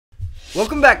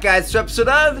Welcome back, guys, to episode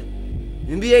of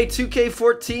NBA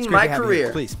 2K14, My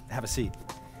Career. Please, have a seat.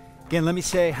 Again, let me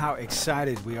say how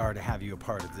excited we are to have you a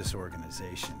part of this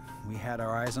organization. We had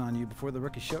our eyes on you before the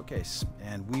Rookie Showcase,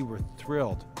 and we were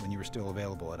thrilled when you were still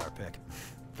available at our pick.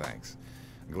 Thanks.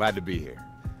 I'm glad to be here.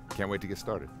 Can't wait to get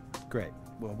started. Great.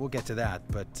 Well, we'll get to that,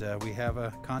 but we have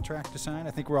a contract to sign.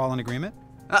 I think we're all in agreement.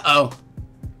 Uh-oh.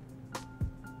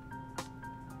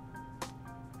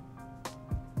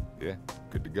 Yeah,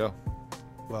 good to go.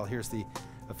 Well, here's the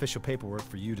official paperwork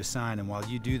for you to sign, and while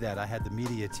you do that, I had the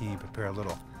media team prepare a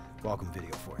little welcome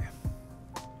video for you.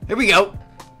 Here we go.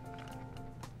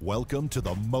 Welcome to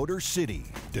the Motor City,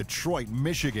 Detroit,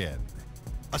 Michigan.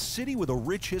 A city with a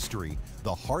rich history,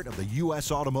 the heart of the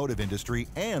U.S. automotive industry,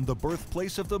 and the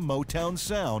birthplace of the Motown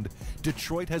sound,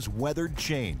 Detroit has weathered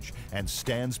change and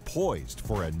stands poised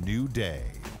for a new day.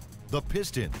 The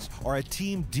Pistons are a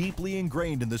team deeply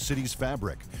ingrained in the city's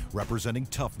fabric, representing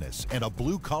toughness and a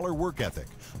blue-collar work ethic.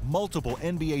 Multiple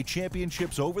NBA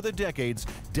championships over the decades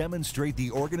demonstrate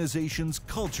the organization's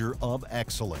culture of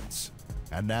excellence.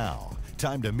 And now,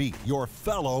 time to meet your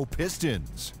fellow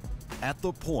Pistons. At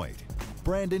the point,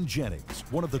 Brandon Jennings,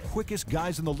 one of the quickest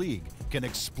guys in the league, can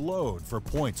explode for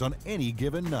points on any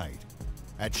given night.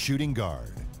 At shooting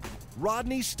guard,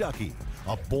 Rodney Stuckey,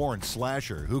 a born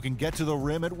slasher who can get to the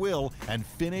rim at will and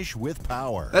finish with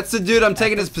power. That's the dude I'm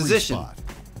taking his Free position. spot,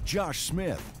 Josh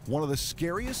Smith, one of the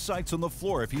scariest sights on the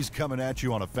floor if he's coming at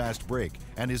you on a fast break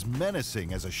and is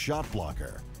menacing as a shot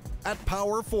blocker. At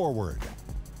power forward,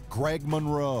 Greg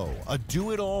Monroe, a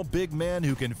do-it-all big man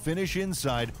who can finish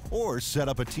inside or set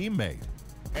up a teammate.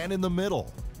 And in the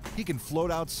middle, he can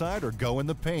float outside or go in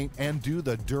the paint and do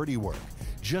the dirty work.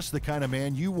 Just the kind of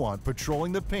man you want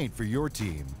patrolling the paint for your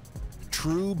team.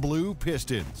 True Blue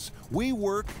Pistons. We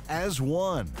work as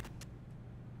one.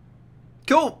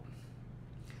 Cool.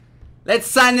 Let's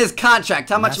sign this contract.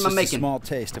 How much am I That's just making? a small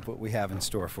taste of what we have in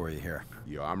store for you here.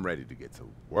 Yo, I'm ready to get to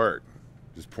work.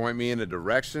 Just point me in a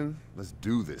direction. Let's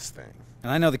do this thing.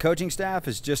 And I know the coaching staff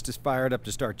is just as fired up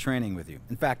to start training with you.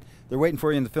 In fact, they're waiting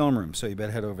for you in the film room, so you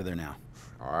better head over there now.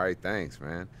 All right, thanks,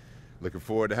 man. Looking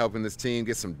forward to helping this team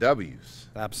get some W's.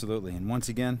 Absolutely. And once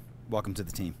again, welcome to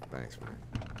the team. Thanks, man.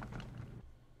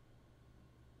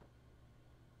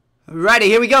 Alrighty,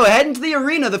 here we go. Head into the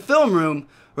arena, the film room.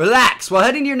 Relax. While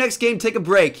heading to your next game, take a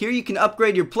break. Here you can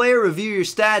upgrade your player, review your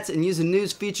stats, and use a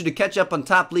news feature to catch up on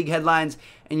top league headlines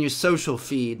and your social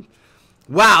feed.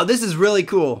 Wow, this is really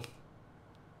cool.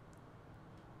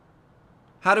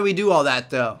 How do we do all that,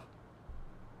 though?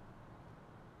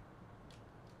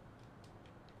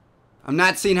 I'm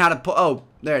not seeing how to put... Oh,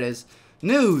 there it is.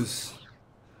 News.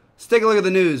 Let's take a look at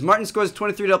the news. Martin scores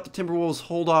 23 to help the Timberwolves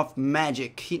hold off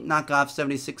Magic. Heat knock off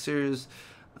 76ers.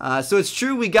 So it's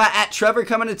true, we got at Trevor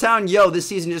coming to town. Yo, this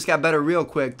season just got better real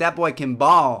quick. That boy can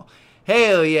ball.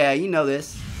 Hell yeah, you know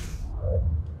this.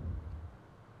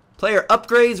 Player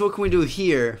upgrades, what can we do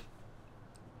here?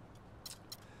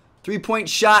 3-point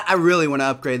shot, I really want to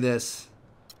upgrade this.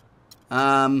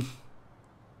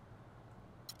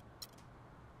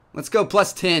 Let's go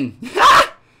plus 10.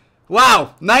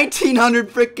 Wow, 1,900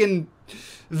 freaking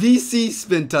VC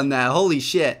spent on that. Holy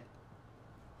shit.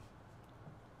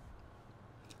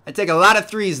 I take a lot of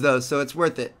threes, though, so it's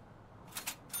worth it.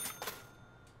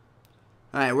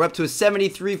 All right, we're up to a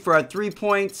 73 for our 3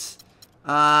 points.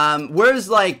 Where's,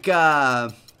 like,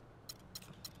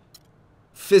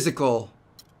 physical?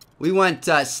 We want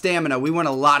stamina. We want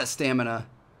a lot of stamina.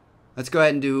 Let's go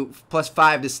ahead and do plus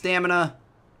 5 to stamina.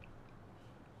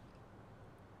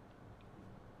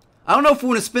 I don't know if we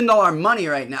want to spend all our money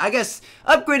right now. I guess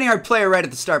upgrading our player right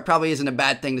at the start probably isn't a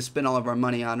bad thing to spend all of our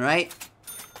money on, right?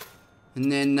 And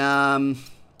then,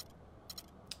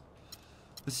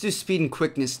 let's do speed and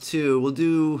quickness too. We'll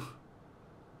do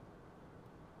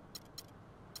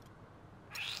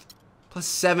plus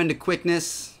 7 to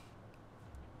quickness.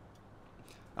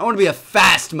 I want to be a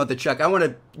fast mother truck. I want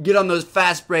to get on those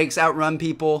fast breaks, outrun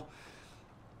people,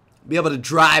 be able to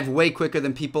drive way quicker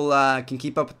than people can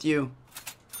keep up with you.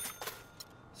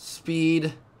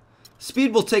 Speed.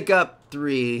 Speed will take up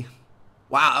 3.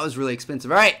 Wow, that was really expensive.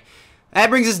 All right.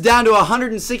 That brings us down to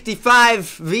 165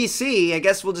 VC. I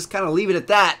guess we'll just kind of leave it at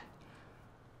that.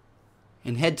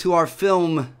 And head to our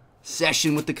film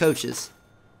session with the coaches.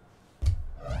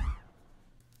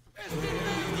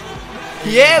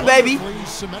 Yeah, baby.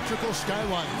 Symmetrical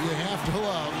skyline you have to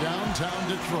love downtown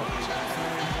Detroit.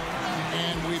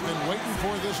 And we've been waiting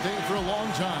for this day for a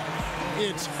long time.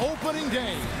 It's opening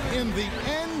day in the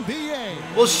NBA.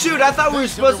 Well, shoot, I thought we were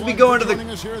supposed to be going to joining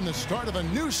us here in the start of a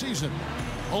new season.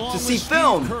 To see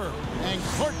film. Steve Kerr and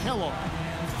Clark Kellogg.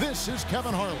 This is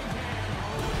Kevin Harlan.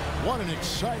 What an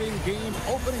exciting game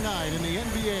opening night in the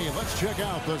NBA. Let's check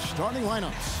out the starting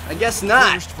lineups. I guess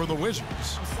not. First for the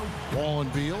Wizards, Wall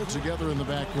and Beal together in the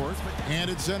backcourt.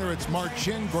 And at center, it's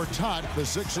Marcin Gortat, the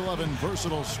 6'11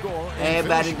 versatile scorer.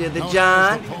 Everybody did the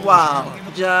John Wall.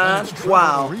 John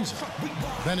Wall.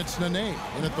 Then it's Nene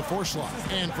in at the 4 slot.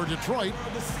 And for Detroit,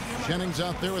 Jennings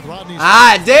out there with Rodney.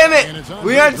 Ah, damn it!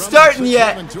 We aren't starting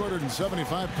yet.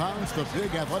 275 pounds, the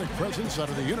big athletic presence out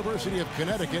of the University of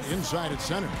Connecticut inside at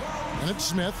center. And it's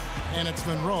Smith, and it's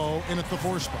Monroe in at the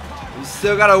 4 spot. We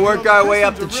still got to work our way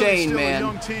up the chain, still man. A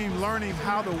young team learning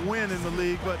how to win in the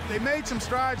league, but they made some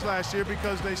strides last year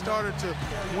because they started to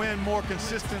win more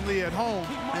consistently at home,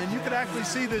 and you could actually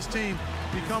see this team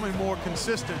becoming more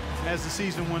consistent as the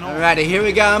season went on. Alrighty, here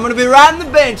we go. I'm going to be riding the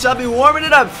bench. I'll be warming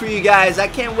it up for you guys. I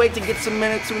can't wait to get some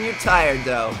minutes when you're tired,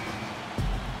 though.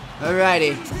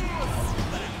 Alrighty.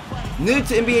 New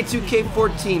to NBA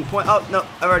 2K14. Oh, no,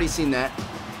 I've already seen that.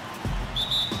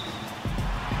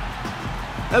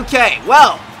 Okay,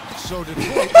 well. So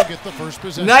Detroit will get the first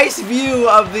possession. Nice view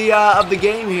of the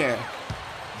game here.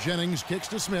 Jennings kicks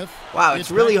to Smith. Wow,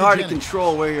 it's really hard to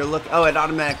control where you're looking. Oh, it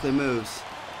automatically moves.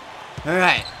 All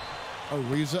right.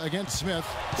 Ariza against Smith.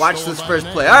 Watch this first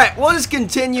play. All right, we'll just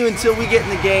continue until we get in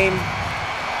the game.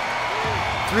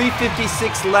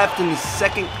 3:56 left in the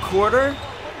second quarter.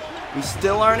 We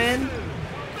still aren't in.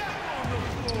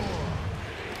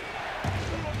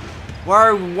 Why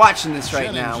are we watching this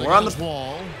right now? We're on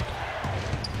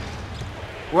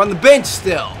the bench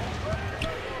still.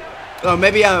 Oh,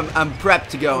 maybe I'm prepped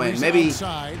to go in. Maybe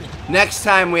next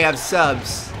time we have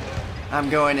subs,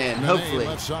 I'm going in. Hopefully.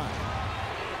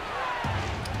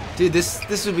 Dude,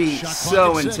 this would be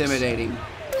so intimidating.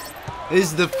 This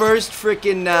is the first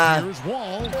freaking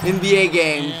NBA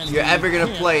game you're ever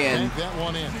gonna play in,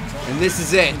 and this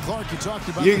is it.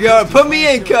 You're going, put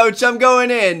me in, coach. I'm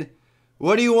going in.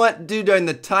 What do you want to do during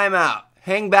the timeout?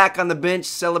 Hang back on the bench,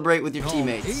 celebrate with your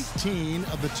teammates. 18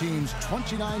 of the team's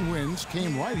 29 wins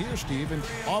came right here, Steve, in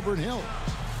Auburn Hills.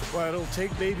 Well, it'll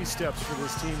take baby steps for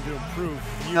this team to improve.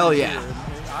 Hell yeah.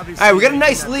 All right, we got a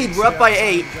nice lead. We're up by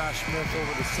 8.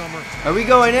 Are we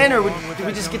going in, or do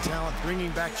we just get to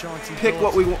pick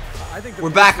what we want? We're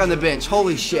back on the bench.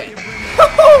 Holy shit.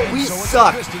 We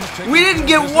sucked. We didn't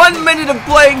get 1 minute of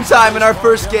playing time in our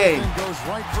first game.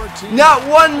 Not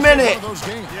 1 minute.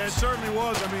 Yeah, it certainly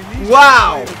was.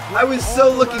 Wow. I was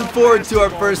so looking forward to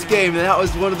our first game, and that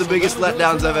was one of the biggest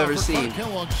letdowns I've ever seen.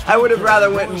 I would have rather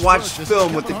went and watched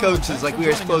film with the coaches like we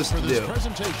were supposed to do.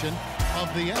 Presentation of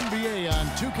the NBA on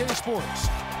 2K Sports.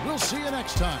 We'll see you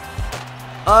next time.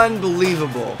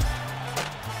 Unbelievable.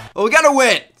 Well, we gotta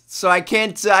win, so I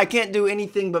can't do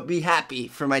anything but be happy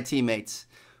for my teammates.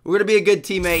 We're gonna be a good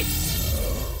teammate,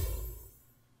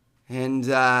 and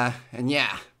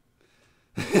yeah.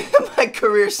 My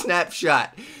career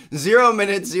snapshot: 0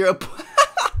 minutes, 0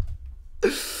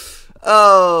 points.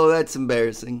 Oh, that's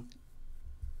embarrassing.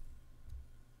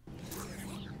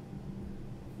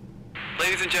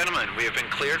 Ladies and gentlemen, we have been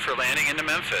cleared for landing into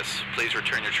Memphis. Please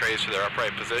return your trays to their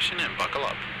upright position and buckle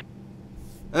up.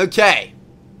 Okay.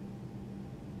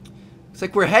 Looks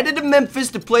like we're headed to Memphis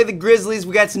to play the Grizzlies.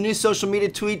 We got some new social media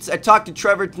tweets. I talked to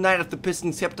Trevor tonight after the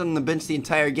Pistons kept on the bench the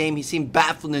entire game. He seemed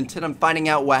baffled and intent on finding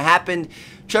out what happened.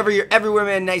 Trevor, you're everywhere,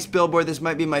 man. Nice billboard. This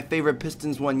might be my favorite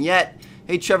Pistons one yet.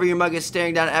 Hey, Trevor, your mug is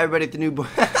staring down at everybody at the new board.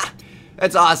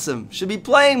 That's awesome. Should be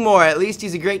playing more. At least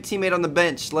he's a great teammate on the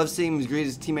bench. Love seeing him greet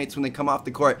his teammates when they come off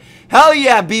the court. Hell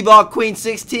yeah, B-Ball Queen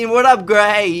 16. What up,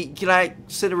 girl? Hey, can I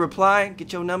send a reply?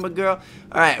 Get your number, girl?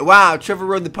 All right. Wow, Trevor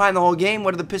rode the pine the whole game.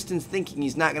 What are the Pistons thinking?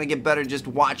 He's not going to get better just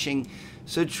watching.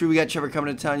 So true. We got Trevor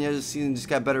coming to town. Yeah, this season just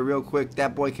got better real quick.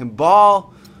 That boy can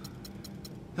ball.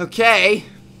 Okay.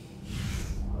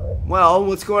 Well,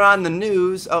 what's going on in the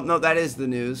news? Oh, no, that is the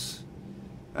news.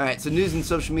 Alright, so news and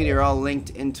social media are all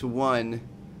linked into one.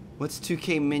 What's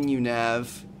 2K menu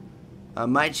nav?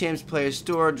 My Champs player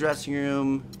store, dressing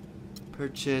room,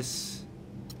 purchase.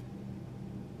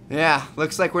 Yeah,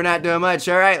 looks like we're not doing much.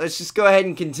 Alright, let's just go ahead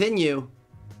and continue.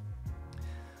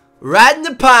 Riding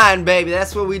the pine, baby.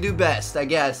 That's what we do best, I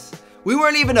guess. We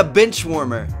weren't even a bench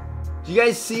warmer. Do you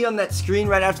guys see on that screen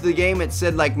right after the game, it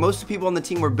said like most of the people on the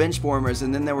team were bench warmers,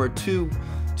 and then there were two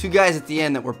guys at the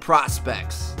end that were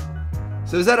prospects.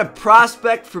 So is that a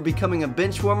prospect for becoming a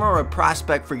bench warmer or a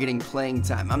prospect for getting playing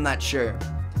time? I'm not sure.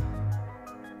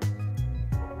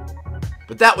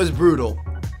 But that was brutal.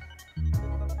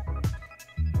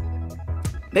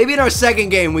 Maybe in our second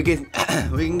game we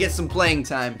can get some playing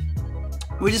time.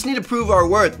 We just need to prove our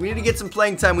worth. We need to get some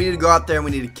playing time. We need to go out there and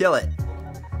we need to kill it.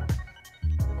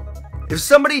 If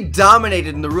somebody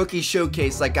dominated in the rookie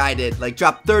showcase like I did, like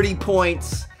dropped 30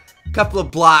 points, couple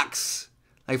of blocks,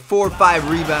 like 4 or 5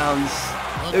 rebounds.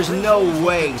 There's no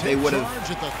way they would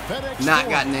have not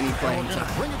gotten any playing We're going to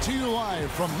time. bring it to you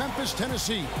live from Memphis,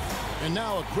 Tennessee. And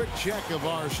now a quick check of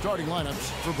our starting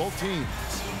lineups for both teams.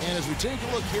 And as we take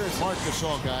a look here at Marc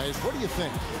Gasol, guys, what do you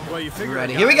think? Well, you figure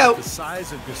Ready. a Here we guy go. with the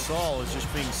size of Gasol is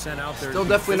just being sent out there. Still to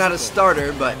be definitely not a physical.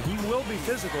 starter, but He will be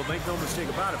physical, make no mistake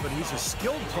about it, but he's a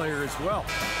skilled player as well.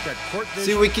 Got court vision,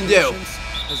 see what we can do. patience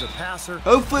as a passer.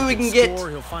 Hopefully we can get score,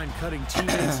 he'll find cutting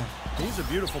teammates. He's a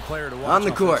beautiful player to watch on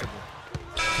the court. offensively.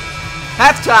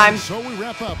 Halftime. So we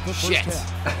wrap up the first Shit.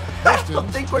 half. I don't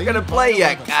think we're gonna play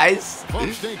yet, guys.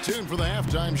 Folks, stay tuned for the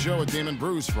halftime show with Damon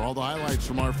Bruce for all the highlights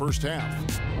from our first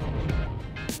half.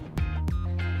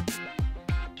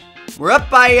 We're up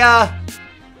by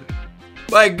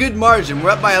a good margin.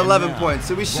 We're up by 11 points,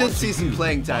 so we should see some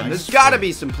playing time. There's got to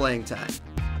be some playing time.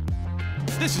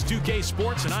 This is 2K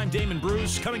Sports, and I'm Damon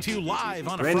Bruce, coming to you live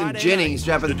on a Brandon Friday Jennings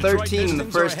night. dropping The Detroit 13 in the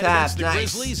Pistons are first ahead half. against the Nice.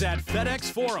 Grizzlies at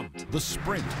FedEx Forum. The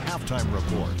Sprint Halftime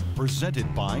Report,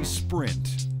 presented by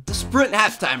Sprint. The Sprint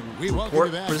halftime We welcome report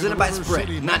you back presented to by River Sprint.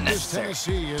 City, Not Memphis, necessary.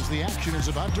 Tennessee, as the action is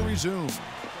about to resume.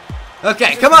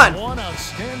 Okay, come on. One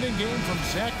outstanding game from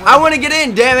Zach. I want to get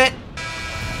in, damn it.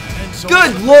 And so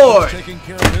Good the Lord. taking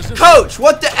care of business. Coach,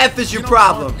 what the F is your You know,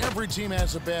 problem? Mark, every team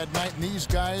has a bad night, and these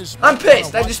guys. I'm might wanna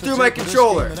pissed. I watch just the threw my tape of this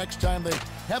controller. game The next time they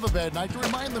have a bad night, to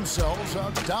remind themselves how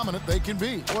dominant they can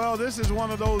be. Well, this is one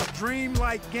of those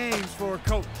dream-like games for a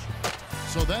coach.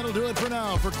 So that'll do it for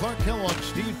now. For Clark Kellogg,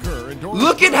 Steve Kerr, and Doris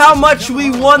Look at Burns, how and much Kevin we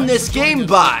Harlan. won Thanks this for joining game us.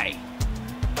 by.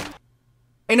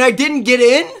 And I didn't get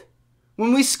in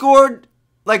when we scored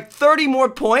like 30 more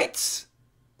points?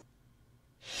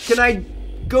 Can I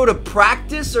go to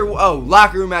practice or oh,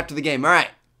 locker room after the game? All right.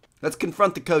 Let's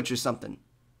confront the coach or something.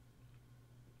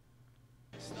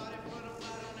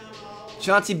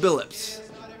 Chauncey Billups.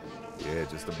 Yeah,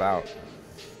 just about.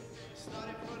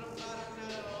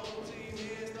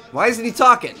 Why isn't he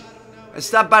talking? I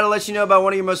stopped by to let you know about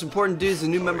one of your most important dudes, a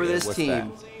new member of yeah, this what's team. that?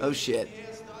 Oh shit.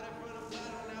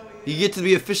 You get to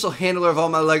be official handler of all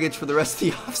my luggage for the rest of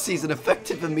the offseason,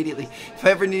 effective immediately. If I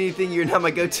ever need anything, you're not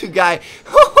my go-to guy.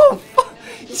 Oh, fuck.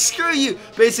 Screw you.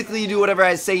 Basically, you do whatever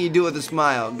I say, you do with a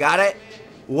smile. Got it?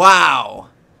 Wow.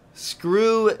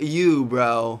 Screw you,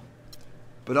 bro.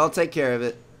 But I'll take care of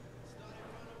it.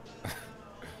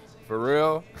 For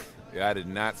real? Yeah, I did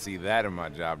not see that in my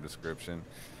job description.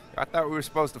 I thought we were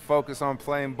supposed to focus on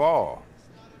playing ball.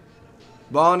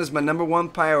 Balling is my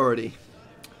 #1 priority.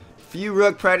 For you,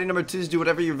 Rook, priority #2 is do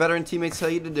whatever your veteran teammates tell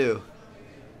you to do.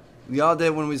 We all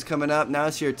did when we was coming up. Now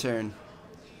it's your turn.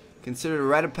 Consider it a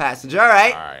rite of passage. All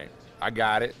right. All right, I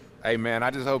got it. Hey, man,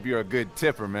 I just hope you're a good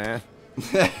tipper, man.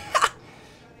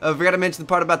 I forgot to mention the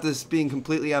part about this being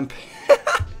completely unpaid.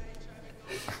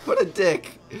 What a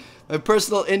dick. My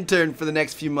personal intern for the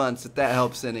next few months, if that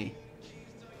helps any.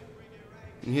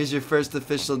 And here's your first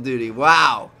official duty.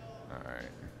 Wow. All right.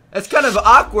 That's kind of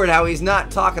awkward how he's not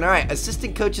talking. All right,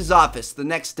 assistant coach's office the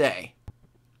next day.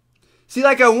 See,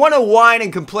 like I want to whine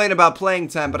and complain about playing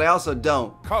time, but I also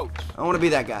don't. Coach. I want to be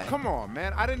that guy. Come on,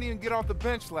 man. I didn't even get off the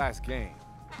bench last game.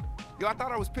 Yo, I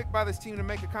thought I was picked by this team to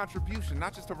make a contribution,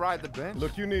 not just to ride the bench.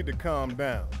 Look, you need to calm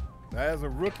down. Now, as a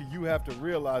rookie, you have to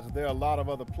realize that there are a lot of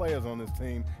other players on this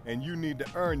team, and you need to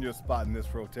earn your spot in this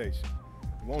rotation.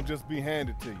 It won't just be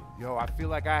handed to you. Yo, I feel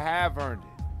like I have earned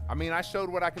it. I mean, I showed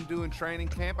what I can do in training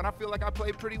camp, and I feel like I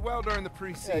played pretty well during the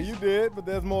preseason. Yeah, you did, but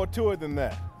there's more to it than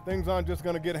that. Things aren't just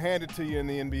going to get handed to you in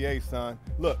the NBA, son.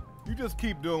 Look, you just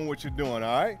keep doing what you're doing,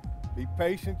 all right? Be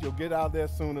patient. You'll get out there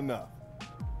soon enough.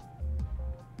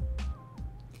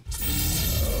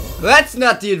 That's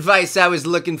not the advice I was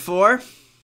looking for.